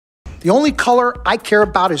The only color I care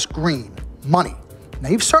about is green, money. Now,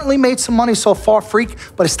 you've certainly made some money so far, Freak,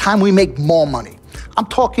 but it's time we make more money. I'm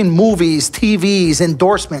talking movies, TVs,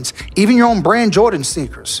 endorsements, even your own brand Jordan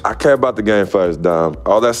sneakers. I care about the game first, Dom.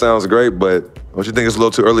 All that sounds great, but don't you think it's a little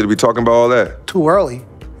too early to be talking about all that? Too early?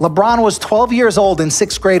 LeBron was 12 years old in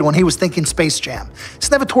 6th grade when he was thinking Space Jam. It's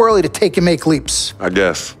never too early to take and make leaps. I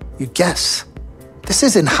guess. You guess? This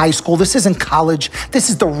isn't high school, this isn't college, this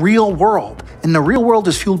is the real world. And the real world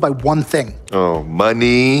is fueled by one thing. Oh,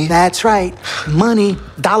 money. That's right, money,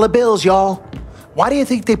 dollar bills, y'all. Why do you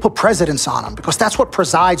think they put presidents on them? Because that's what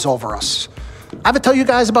presides over us. I ever tell you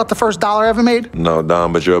guys about the first dollar I ever made? No,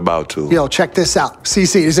 Dom, but you're about to. Yo, check this out.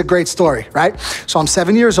 CC, this is a great story, right? So I'm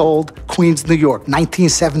 7 years old, Queens, New York,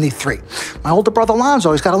 1973. My older brother,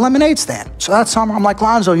 Lonzo, he's got a lemonade stand. So that summer, I'm like,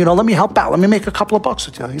 Lonzo, let me help out. Let me make a couple of bucks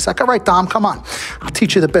with you. He's like, all right, Dom, come on. I'll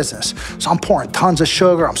teach you the business. So I'm pouring tons of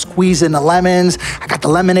sugar. I'm squeezing the lemons. I got the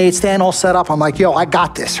lemonade stand all set up. I'm like, yo, I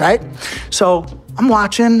got this, right? So I'm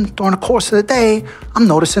watching during the course of the day. I'm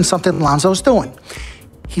noticing something Lonzo's doing.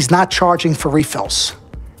 He's not charging for refills.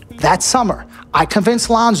 That summer, I convinced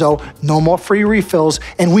Lonzo no more free refills,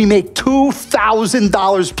 and we make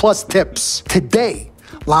 $2,000 plus tips. Today,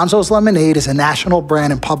 Lonzo's Lemonade is a national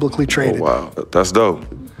brand and publicly traded. Oh, wow, that's dope.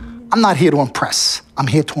 I'm not here to impress. I'm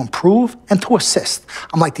here to improve and to assist.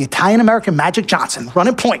 I'm like the Italian-American Magic Johnson,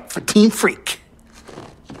 running point for Team Freak.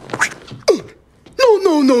 No.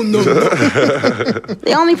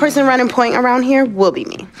 The only person running point around here will be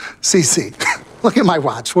me. CC, look at my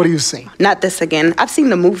watch. What do you see? Not this again. I've seen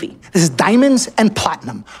the movie. This is diamonds and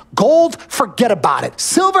platinum. Gold, forget about it.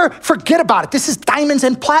 Silver, forget about it. This is diamonds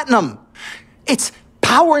and platinum. It's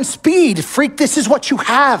power and speed. Freak, this is what you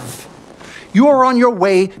have. You are on your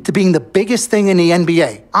way to being the biggest thing in the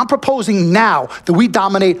NBA. I'm proposing now that we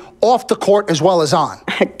dominate off the court as well as on.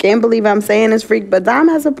 I can't believe I'm saying this, Freak, but Dom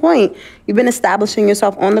has a point. You've been establishing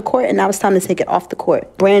yourself on the court, and now it's time to take it off the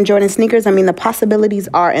court. Brand Jordan sneakers, the possibilities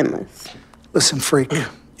are endless. Listen, Freak,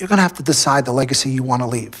 you're gonna have to decide the legacy you wanna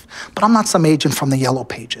leave. But I'm not some agent from the Yellow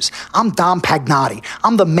Pages. I'm Dom Pagnotti.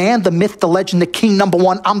 I'm the man, the myth, the legend, the king,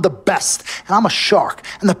 #1. I'm the best, and I'm a shark.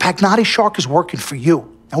 And the Pagnotti shark is working for you.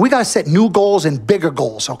 And we gotta set new goals and bigger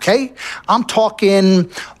goals, okay? I'm talking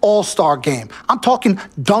all-star game. I'm talking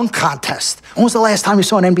dunk contest. When was the last time you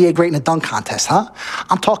saw an NBA great in a dunk contest, huh?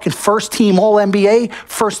 I'm talking first team All-NBA,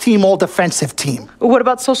 first team All-Defensive team. What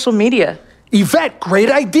about social media? Yvette, great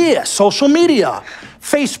idea. Social media.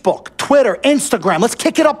 Facebook, Twitter, Instagram. Let's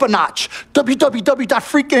kick it up a notch.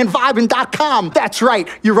 www.freakingandvibing.com. That's right,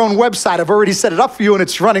 your own website. I've already set it up for you and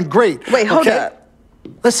it's running great. Wait, hold up.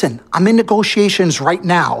 Listen, I'm in negotiations right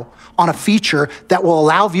now on a feature that will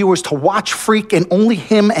allow viewers to watch Freak and only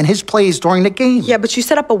him and his plays during the game. Yeah, but you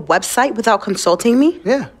set up a website without consulting me?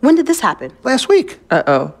 Yeah. When did this happen? Last week.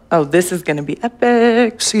 Uh-oh. Oh, this is gonna be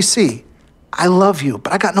epic. CC, I love you,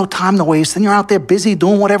 but I got no time to waste, and you're out there busy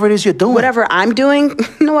doing whatever it is you're doing. Whatever I'm doing,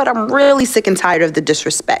 you know what? I'm really sick and tired of the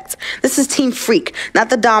disrespect. This is Team Freak, not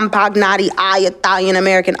the Dom Pagnotti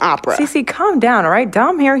Italian-American opera. Cece, calm down, all right?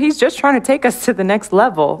 Dom here, he's just trying to take us to the next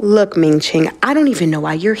level. Look, Ming Ching, I don't even know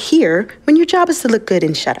why you're here when your job is to look good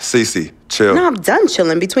and shut up. Cece, chill. No, I'm done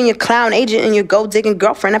chilling. Between your clown agent and your gold-digging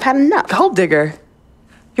girlfriend, I've had enough. Gold digger.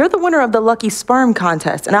 You're the winner of the Lucky Sperm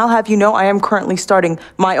contest, and I'll have you know I am currently starting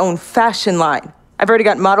my own fashion line. I've already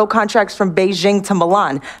got model contracts from Beijing to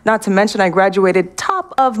Milan, not to mention I graduated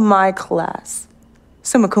top of my class.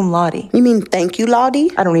 Summa cum laude. You mean thank you, Laudy?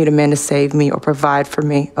 I don't need a man to save me or provide for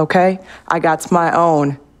me, okay? I got my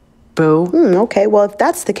own, boo. Okay, well, if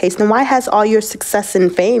that's the case, then why has all your success and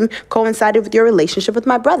fame coincided with your relationship with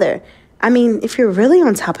my brother? If you're really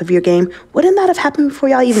on top of your game, wouldn't that have happened before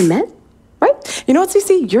y'all even met? Right? You know what,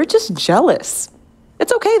 Cece? You're just jealous.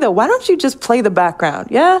 It's okay, though. Why don't you just play the background,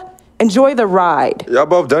 yeah? Enjoy the ride. Y'all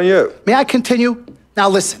both done yet? May I continue? Now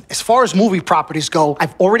listen, as far as movie properties go,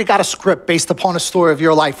 I've already got a script based upon a story of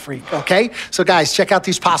your life, Freak, okay? So guys, check out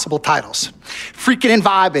these possible titles. Freaking and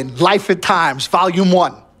Vibing, Life and Times, Volume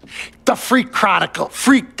 1. The Freak Chronicle,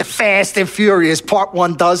 Freak the Fast and Furious, Part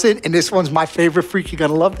 1 does it, and this one's my favorite, Freak, you're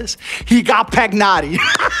gonna love this. He got Pagnotti.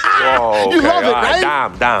 Whoa, okay. You love it, right?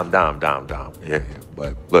 Dom. Yeah,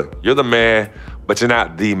 but look, you're the man, but you're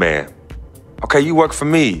not the man. Okay, you work for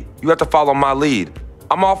me. You have to follow my lead.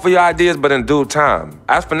 I'm all for your ideas, but in due time.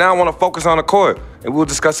 As for now, I want to focus on the court, and we'll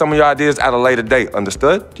discuss some of your ideas at a later date,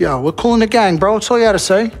 understood? Yo, we're cool in the gang, bro. That's all you had to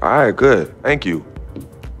say. All right, good. Thank you.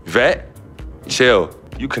 Vet, chill.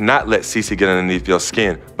 You cannot let Cece get underneath your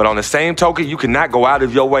skin, but on the same token, you cannot go out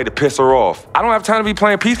of your way to piss her off. I don't have time to be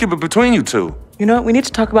playing peacekeeper between you two. You know what? We need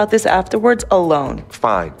to talk about this afterwards alone.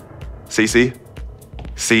 Fine. Cece?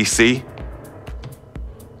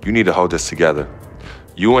 you need to hold this together.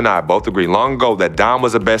 You and I both agreed long ago that Dom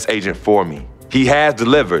was the best agent for me. He has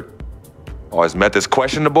delivered. Are his methods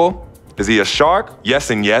questionable? Is he a shark? Yes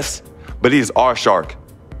and yes, but he's our shark.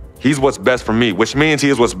 He's what's best for me, which means he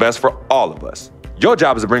is what's best for all of us. Your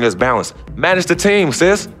job is to bring us balance. Manage the team,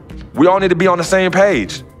 sis. We all need to be on the same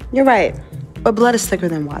page. You're right, but blood is thicker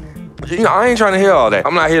than water. You know, I ain't trying to hear all that.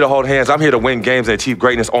 I'm not here to hold hands. I'm here to win games and achieve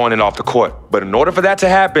greatness on and off the court. But in order for that to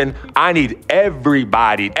happen, I need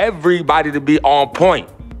everybody to be on point.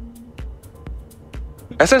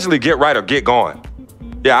 Essentially, get right or get gone.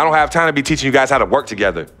 Yeah, I don't have time to be teaching you guys how to work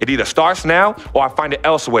together. It either starts now or I find it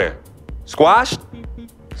elsewhere. Squashed?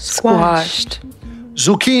 Squashed.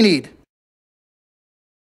 Zucchini'd.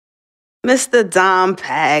 Mr. Dom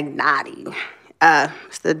Pagnotti.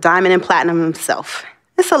 Mr. Diamond and Platinum himself.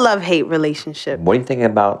 It's a love-hate relationship. What are you thinking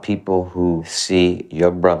about people who see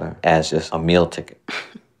your brother as just a meal ticket?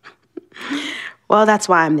 Well, that's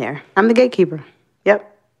why I'm there. I'm the gatekeeper. Yep.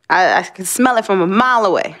 I can smell it from a mile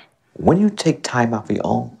away. When you take time out for your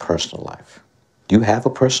own personal life, do you have a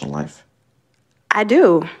personal life? I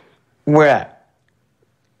do. Where at?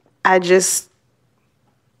 I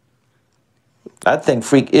think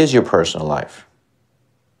Freak is your personal life.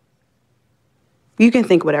 You can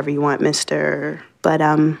think whatever you want, mister, but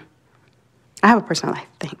I have a personal life,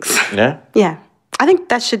 thanks. Yeah? Yeah. I think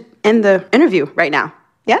that should end the interview right now.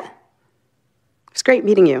 Yeah? It's great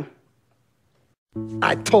meeting you.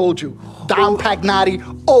 I told you, Dom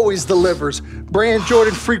Pagnotti always delivers. Brand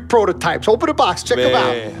Jordan Freak prototypes. Open the box, check them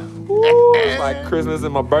out. Ooh, it's like Christmas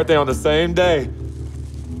and my birthday on the same day.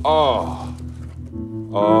 Oh,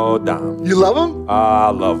 Dom. You love them? I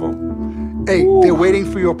love them. Hey, they're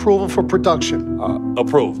waiting for your approval for production.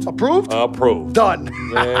 Approved. Approved? Approved. Done.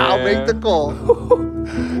 Yeah. I'll make the call.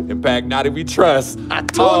 In Pagnotti we trust. I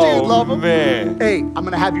told you you'd love them. Man. Hey, I'm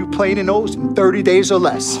gonna have you playing in those in 30 days or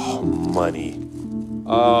less. Oh, money.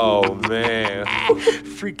 Oh, man.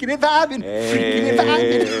 Freaking and vibing. Freaking and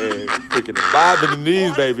vibing. Freaking and vibing in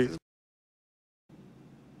these, baby.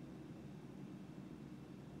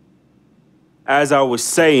 As I was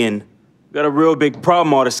saying, got a real big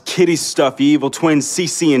problem, all this kitty stuff. Your evil twins,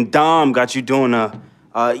 CC and Dom, got you doing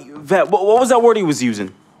Vet, what was that word he was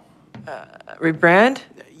using? Rebrand?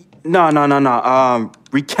 No.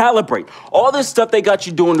 Recalibrate. All this stuff they got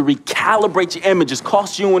you doing to recalibrate your image just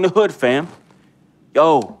cost you in the hood, fam.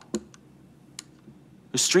 Yo,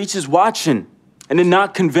 the streets is watching, and they're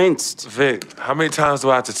not convinced. Vic, how many times do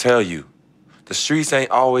I have to tell you? The streets ain't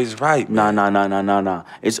always right, man. Nah.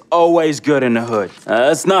 It's always good in the hood.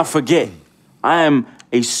 Let's not forget, I am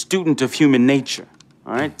a student of human nature,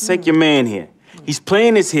 all right? Take your man here. He's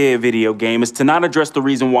playing this here video game is to not address the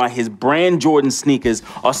reason why his brand Jordan sneakers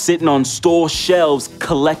are sitting on store shelves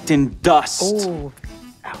collecting dust. Ooh,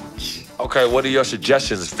 ouch. Okay, what are your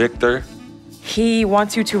suggestions, Victor? He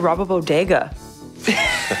wants you to rob a bodega.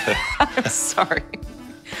 I'm sorry.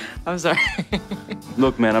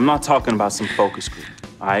 Look, man, I'm not talking about some focus group,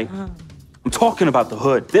 all right? I'm talking about the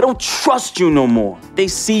hood. They don't trust you no more. They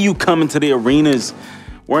see you coming to the arenas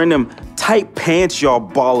wearing them tight pants y'all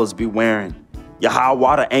ballers be wearing. Your high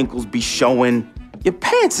water ankles be showing. Your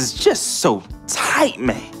pants is just so tight,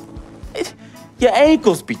 man. Your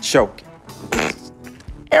ankles be choking.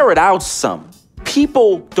 Air it out some.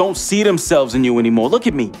 People don't see themselves in you anymore. Look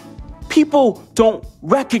at me. People don't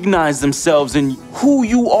recognize themselves in who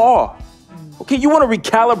you are. Okay, you want to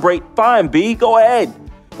recalibrate? Fine, B, go ahead.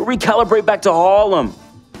 But recalibrate back to Harlem.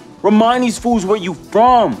 Remind these fools where you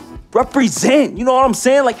from. Represent, you know what I'm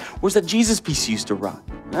saying? Like, where's that Jesus piece you used to rock?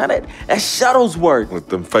 Nah, that Shuttlesworth. With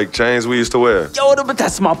them fake chains we used to wear. Yo, but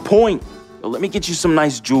that's my point. Yo, let me get you some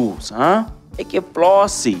nice jewels, huh? Make you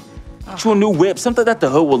flossy. Get you a new whip, something that the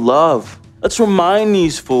hood will love. Let's remind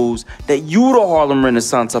these fools that you the Harlem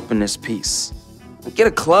Renaissance up in this piece. Get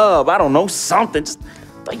a club, I don't know, something. Just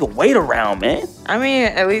throw your weight around, man. I mean,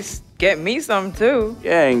 at least get me some, too.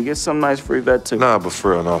 Yeah, and get some nice free vet, too. Nah, but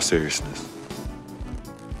for real, in all seriousness.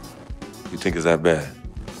 You think it's that bad?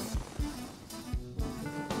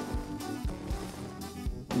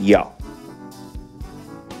 Yo.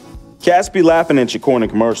 Cats be laughing at your corny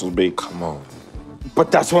commercials, B. Come on.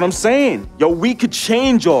 But that's what I'm saying. Yo, we could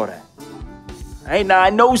change all that. Hey, now I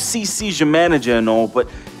know CC's your manager and all, but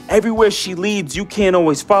everywhere she leads, you can't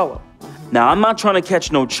always follow. Now, I'm not trying to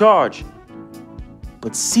catch no charge,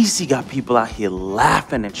 but CC got people out here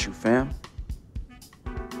laughing at you, fam.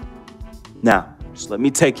 Now, just let me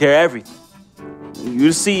take care of everything. You the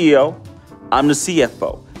CEO, I'm the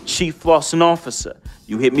CFO, Chief Flossing Officer.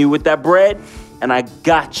 You hit me with that bread, and I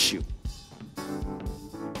got you.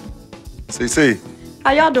 CC.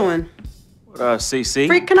 How y'all doing? What up, CC?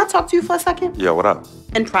 Freak, can I talk to you for a second? Yeah, what up?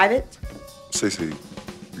 In private? Cece,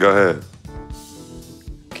 go ahead.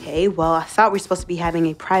 Okay, well, I thought we were supposed to be having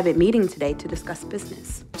a private meeting today to discuss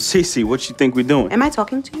business. Cece, what you think we're doing? Am I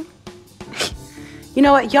talking to you? You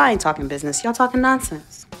know what? Y'all ain't talking business. Y'all talking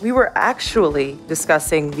nonsense. We were actually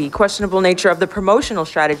discussing the questionable nature of the promotional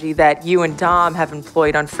strategy that you and Dom have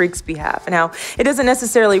employed on Freak's behalf, and how it doesn't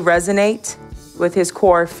necessarily resonate with his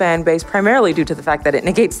core fan base, primarily due to the fact that it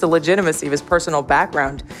negates the legitimacy of his personal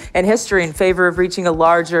background and history in favor of reaching a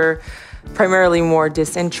larger, primarily more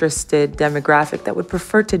disinterested demographic that would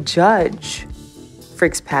prefer to judge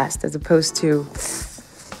Freak's past as opposed to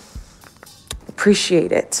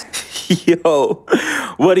appreciate it. Yo,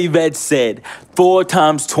 what Yvette said, 4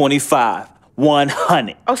 times 25,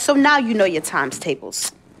 100. Oh, so now you know your times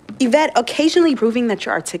tables. Yvette, occasionally proving that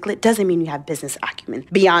you're articulate doesn't mean you have business acumen.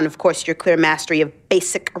 Beyond, of course, your clear mastery of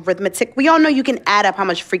basic arithmetic, we all know you can add up how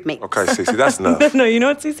much Freak makes. Okay, Cece, that's enough. No, you know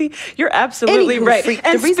what, Cece? You're absolutely Anywho, right. Freak,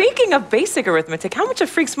 And the reason- speaking of basic arithmetic, how much of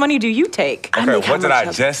Freak's money do you take? Okay, make how what did much I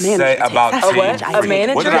a just manager say takes. about That's Team what A Freak?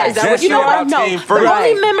 manager? What did I Is that just what say you know? about No, Team the Freak?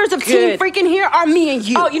 only members of Team Good. Freak in here are me and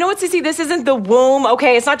you. Oh, you know what, Cece? This isn't the womb,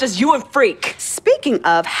 okay? It's not just you and Freak. Speaking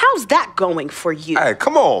of, how's that going for you? Hey,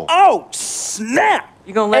 come on. Oh, snap!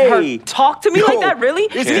 You gonna let Hey. her talk to me Yo, like that, really?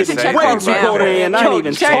 It's Can't getting say way that. too cold in here, and I ain't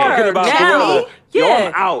even check talking her about now. the Yo, Yeah.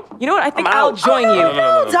 I'm out. You know what? I think I'm I'll out. join you.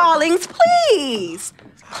 No, darlings, please.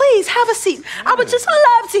 Please, have a seat. I would just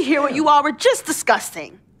love to hear what you all were just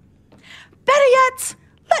discussing. Better yet,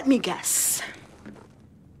 let me guess.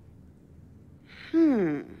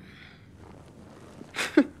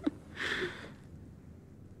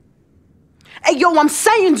 Hey, yo, I'm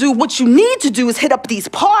saying, dude, what you need to do is hit up these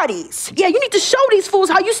parties. Yeah, you need to show these fools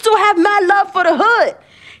how you still have mad love for the hood.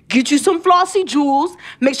 Get you some flossy jewels.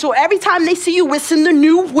 Make sure every time they see you whistling the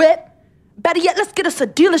new whip. Better yet, let's get us a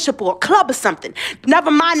dealership or a club or something. Never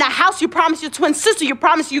mind that house you promised your twin sister you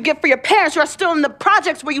promised you get for your parents who are still in the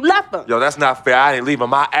projects where you left them. Yo, that's not fair. I ain't leaving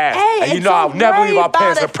my ass. Hey, and you know I'll never leave our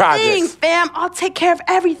parents in Thing, projects. fam. I'll take care of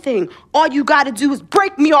everything. All you gotta do is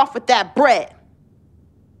break me off with that bread.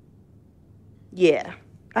 Yeah,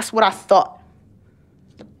 that's what I thought.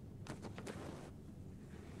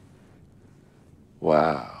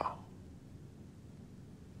 Wow.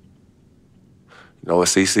 You know what,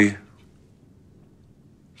 Cece?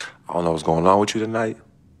 I don't know what's going on with you tonight,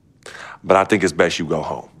 but I think it's best you go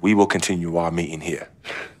home. We will continue our meeting here.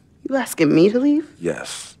 You asking me to leave?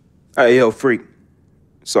 Yes. Hey, yo, Freak.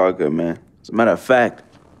 It's all good, man. As a matter of fact,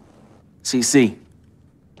 CC,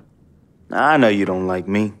 I know you don't like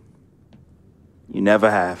me. You never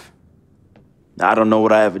have. I don't know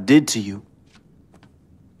what I ever did to you.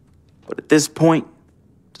 But at this point,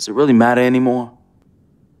 does it really matter anymore?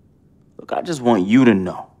 Look, I just want you to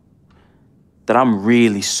know that I'm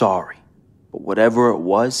really sorry. But whatever it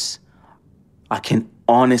was, I can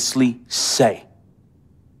honestly say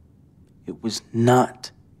it was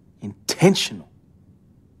not intentional.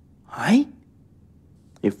 All right?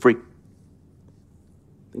 Hey, Freak.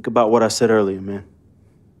 Think about what I said earlier, man.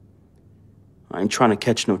 I ain't trying to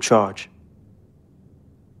catch no charge.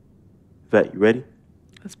 Vet, you ready?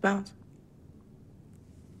 Let's bounce.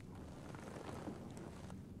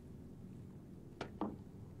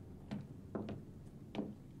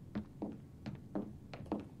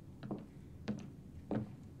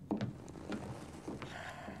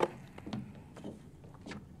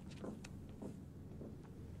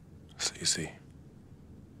 Cece.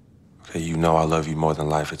 Okay, you know I love you more than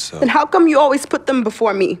life itself. And how come you always put them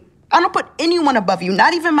before me? I don't put anyone above you,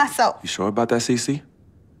 not even myself. You sure about that, Cece?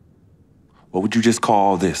 What would you just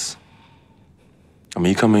call this? I mean,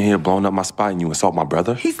 you come in here blowing up my spot and you insult my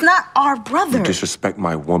brother? He's not our brother. You disrespect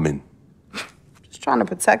my woman. Just trying to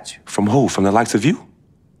protect you. From who? From the likes of you?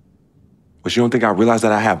 But you don't think I realize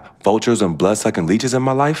that I have vultures and blood-sucking leeches in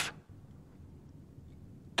my life?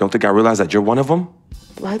 Don't think I realize that you're one of them?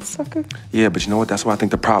 Bloodsucker? Yeah, but you know what? That's what I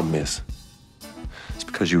think the problem is. It's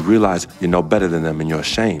because you realize you're no better than them and you're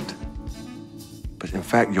ashamed. But in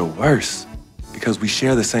fact, you're worse because we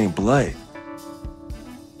share the same blood.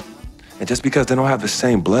 And just because they don't have the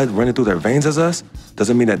same blood running through their veins as us,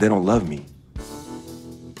 doesn't mean that they don't love me.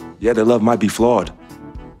 Yeah, their love might be flawed,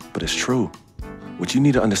 but it's true. What you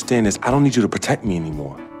need to understand is I don't need you to protect me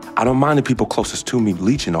anymore. I don't mind the people closest to me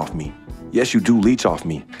leeching off me. Yes, you do leech off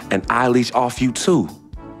me, and I leech off you too.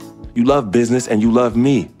 You love business and you love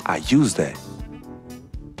me. I use that.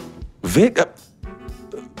 Vic?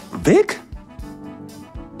 Vic?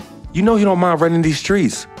 You know he don't mind running these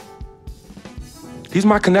streets. He's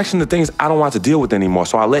my connection to things I don't want to deal with anymore,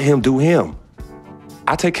 so I let him do him.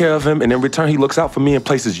 I take care of him, and in return, he looks out for me in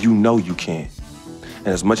places you know you can't. And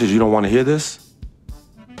as much as you don't want to hear this,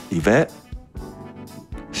 Yvette,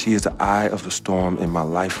 She is the eye of the storm in my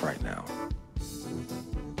life right now.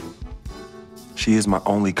 She is my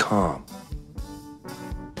only calm.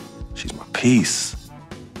 She's my peace,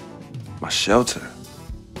 my shelter.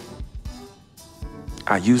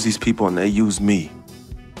 I use these people and they use me.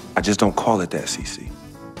 I just don't call it that, CC.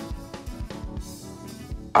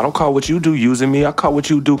 I don't call what you do using me. I call what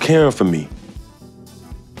you do caring for me.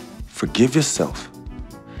 Forgive yourself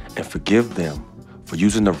and forgive them for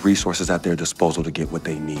using the resources at their disposal to get what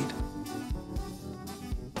they need.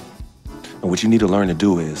 And what you need to learn to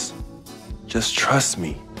do is just trust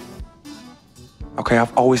me. Okay,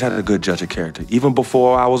 I've always had a good judge of character, even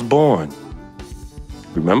before I was born.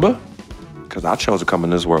 Remember? Because I chose to come in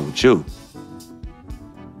this world with you.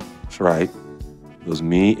 That's right. It was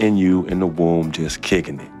me and you in the womb just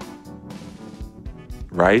kicking it.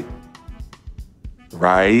 Right?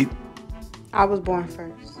 Right? I was born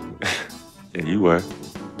first. Yeah, you were.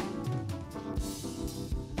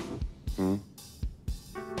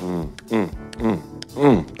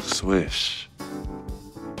 Swish.